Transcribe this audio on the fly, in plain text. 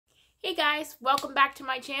Hey guys, welcome back to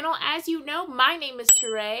my channel. As you know, my name is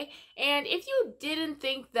Teray, and if you didn't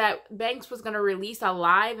think that Banks was going to release a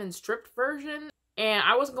live and stripped version, and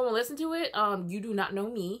I wasn't going to listen to it, you do not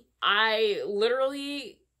know me. I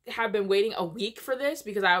literally have been waiting a week for this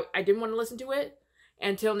because I didn't want to listen to it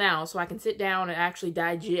until now, so I can sit down and actually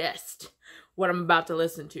digest what I'm about to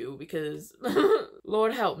listen to, because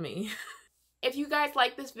Lord help me. If you guys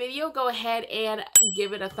like this video, go ahead and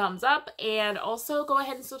give it a thumbs up, and also go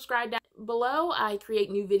ahead and subscribe down below. I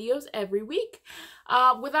create new videos every week.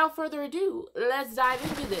 Without further ado, let's dive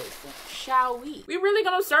into this, shall we? We really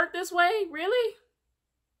gonna start this way? Really?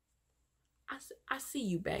 I see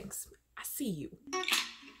you, Banks. I see you.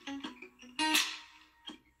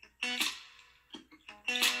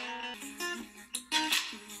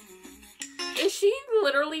 Is she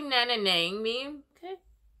literally na-na-naying me? Okay.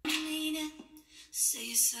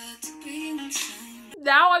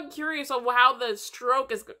 Now I'm curious of how the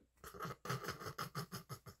stroke is.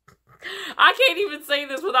 I can't even say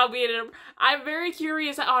this without being. I'm very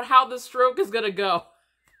curious on how the stroke is gonna go.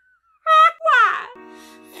 Why?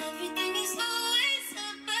 Everything is always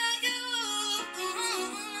about you.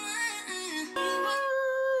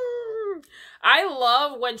 I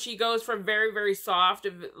love when she goes from very, very soft,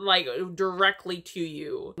 like, directly to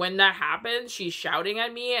you. When that happens, she's shouting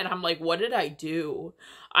at me, and I'm like, what did I do?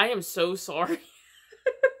 I am so sorry.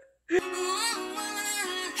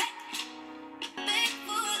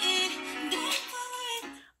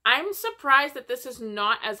 I'm surprised that this is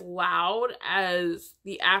not as loud as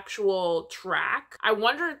the actual track. I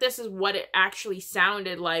wonder if this is what it actually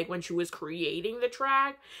sounded like when she was creating the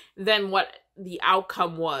track, than what the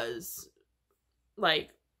outcome was. Like,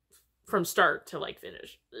 from start to, like,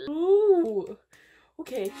 finish. Ooh.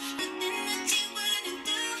 Okay.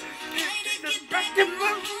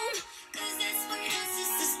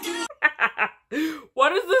 What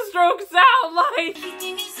does the stroke sound like?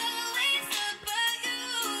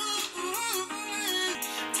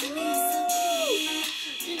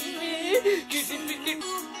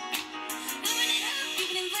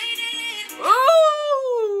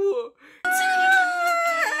 Ooh!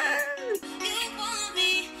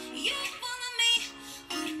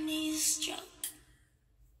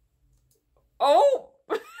 Oh!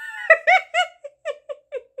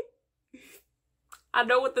 I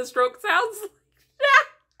know what the stroke sounds like.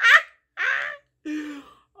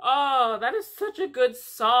 Oh, that is such a good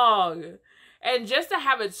song. And just to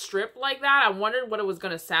have it stripped like that, I wondered what it was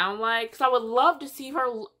going to sound like. Because I would love to see her.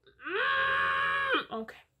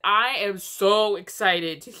 Okay. I am so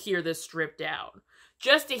excited to hear this stripped down.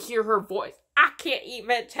 Just to hear her voice. I can't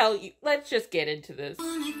even tell you. Let's just get into this.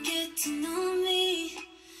 Get to know me.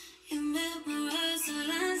 You memorize the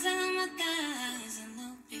lines on my thighs. I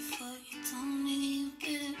know before you told me you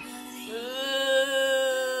get it ready.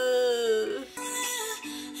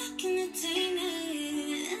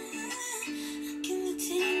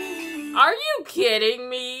 Are you kidding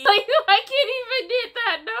me? Like, I can't even hit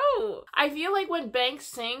that note. I feel like when Banks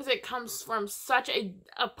sings, it comes from such a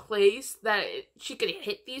place that she could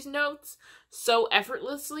hit these notes so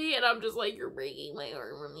effortlessly, and I'm just like, you're breaking my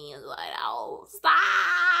heart from the inside out.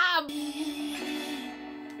 Stop!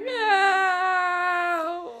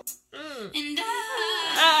 No! And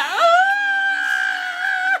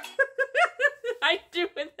I knew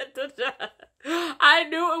it. I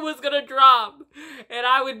knew it was gonna drop, and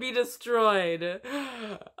I would be destroyed.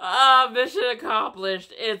 Mission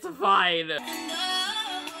accomplished. It's fine.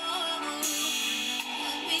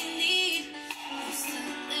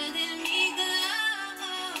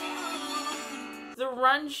 The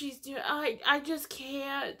run she's doing, I just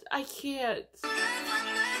can't. I can't.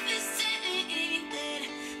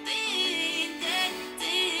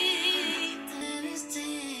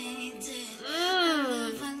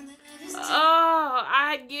 Oh,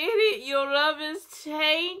 I get it. Your love is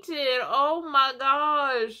tainted. Oh my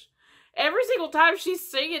gosh. Every single time she's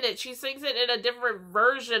singing it, she sings it in a different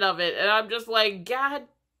version of it. And I'm just like, God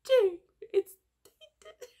damn, it's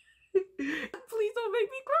tainted. Please don't make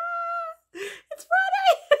me cry. It's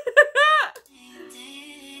Friday.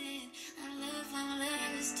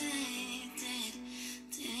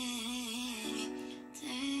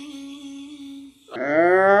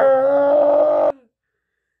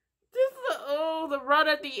 The run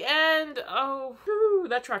at the end. Oh, whew,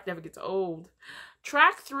 that track never gets old.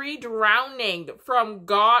 Track 3, Drowning, from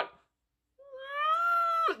God.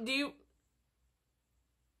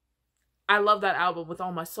 I love that album with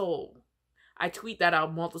all my soul. I tweet that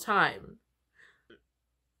album all the time.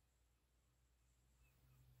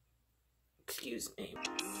 Excuse me.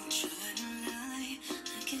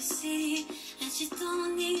 see that you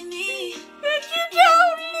don't need me. That you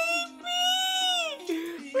don't need me.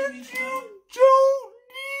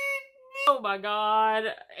 Oh my god,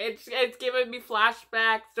 it's giving me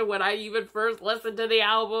flashbacks to when I even first listened to the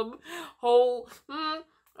album.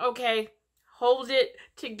 Okay, hold it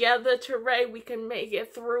together, Teray. We can make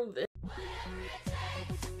it through this.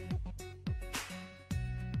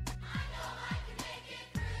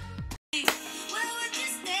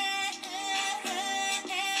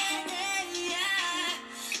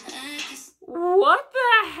 What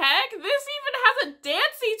the heck? This even has a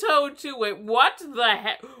dancey tone to it. What the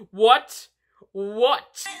heck? What?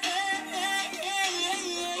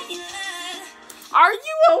 Are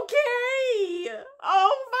you okay?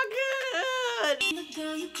 Oh my god!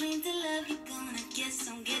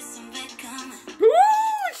 Woo!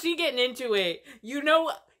 She getting into it. You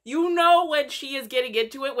know when she is getting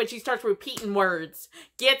into it when she starts repeating words.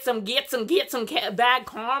 Get some bad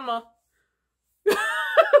karma.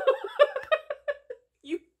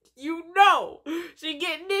 You know she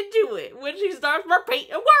getting into it when she starts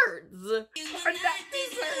repeating words.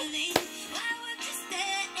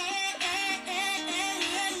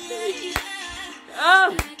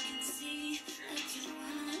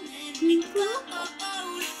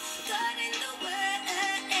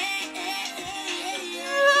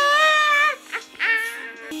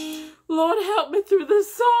 Lord help me through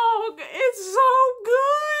this song. It's so good.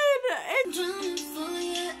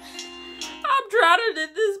 I'm drowning in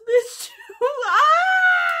this bitch. The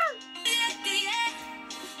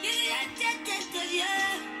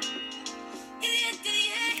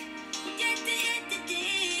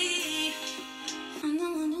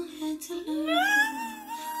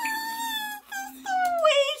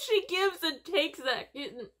way she gives and takes that.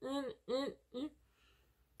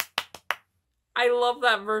 I love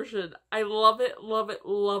that version. I love it, love it,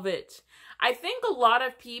 love it. I think a lot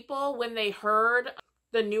of people, when they heard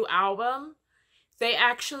the new album, they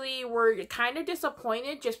actually were kind of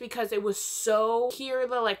disappointed just because it was so hear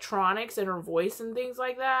the electronics and her voice and things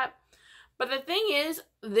like that. But the thing is,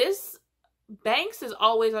 this Banks is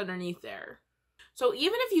always underneath there. So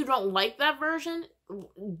even if you don't like that version,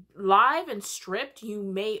 live and stripped, you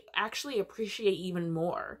may actually appreciate even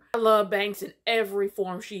more. I love Banks in every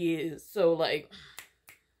form she is. So like,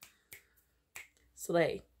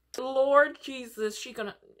 slay. Lord Jesus,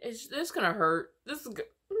 is this gonna hurt? This is good.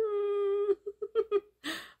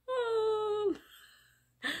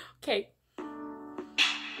 Okay.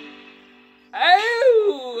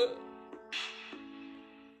 Oh!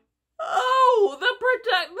 Oh, the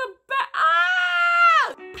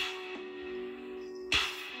ah!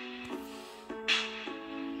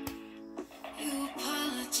 You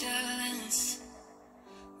apologize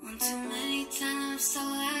one too many times, so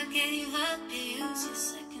I gave up. You use your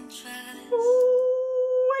second try.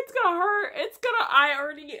 Ooh, it's gonna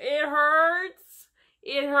hurt. It hurts.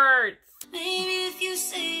 It hurts. Maybe if you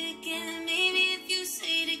say it again, maybe if you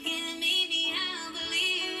say it again, maybe I'll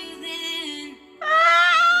believe you then.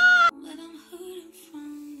 Ah! But I'm hurting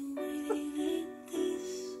from the way that this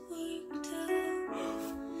worked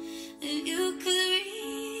out. If you could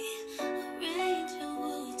rearrange your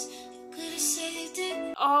words, you could have saved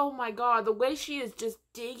it. Oh my god, the way she is just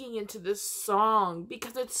digging into this song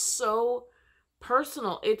because it's so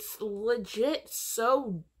personal. It's legit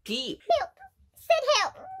so deep. Help! Send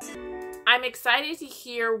help! I'm excited to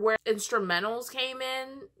hear where instrumentals came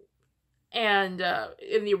in and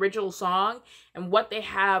in the original song and what they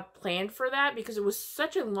have planned for that because it was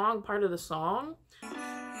such a long part of the song. Okay.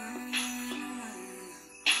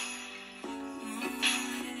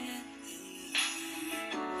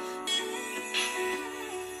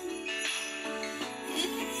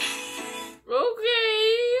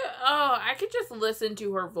 Oh, I could just listen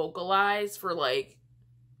to her vocalize for like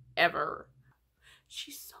ever.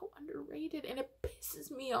 She's so underrated and it pisses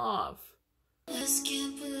me off. Just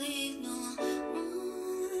can't believe no.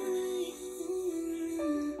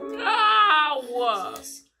 Ow!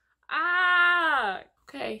 Ah!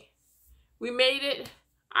 Okay. We made it.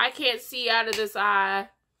 I can't see out of this eye.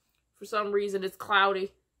 For some reason, it's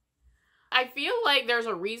cloudy. I feel like there's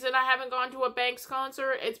a reason I haven't gone to a Banks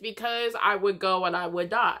concert. It's because I would go and I would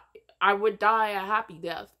die. I would die a happy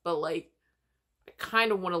death, but like, I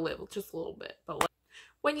kind of want to live just a little bit. But like,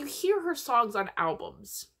 when you hear her songs on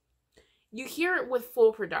albums, you hear it with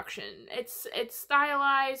full production. It's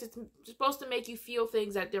stylized. It's supposed to make you feel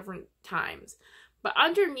things at different times. But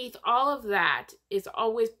underneath all of that is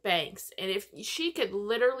always Banks. And if she could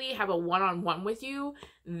literally have a one-on-one with you,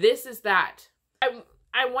 this is that.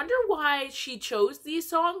 I wonder why she chose these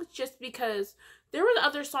songs, just because there were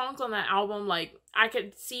other songs on that album, like, I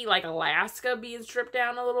could see, like, Alaska being stripped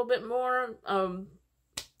down a little bit more,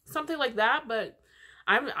 something like that, but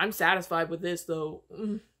I'm satisfied with this, though.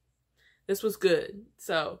 This was good.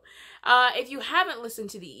 So, if you haven't listened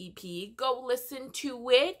to the EP, go listen to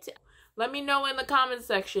it. Let me know in the comment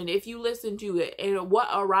section if you listened to it and what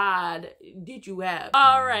a ride did you have.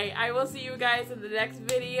 Alright, I will see you guys in the next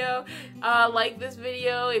video. Like this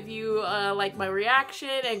video if you like my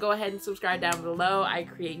reaction, and go ahead and subscribe down below. I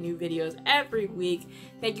create new videos every week.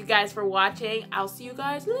 Thank you guys for watching. I'll see you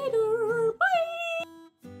guys later.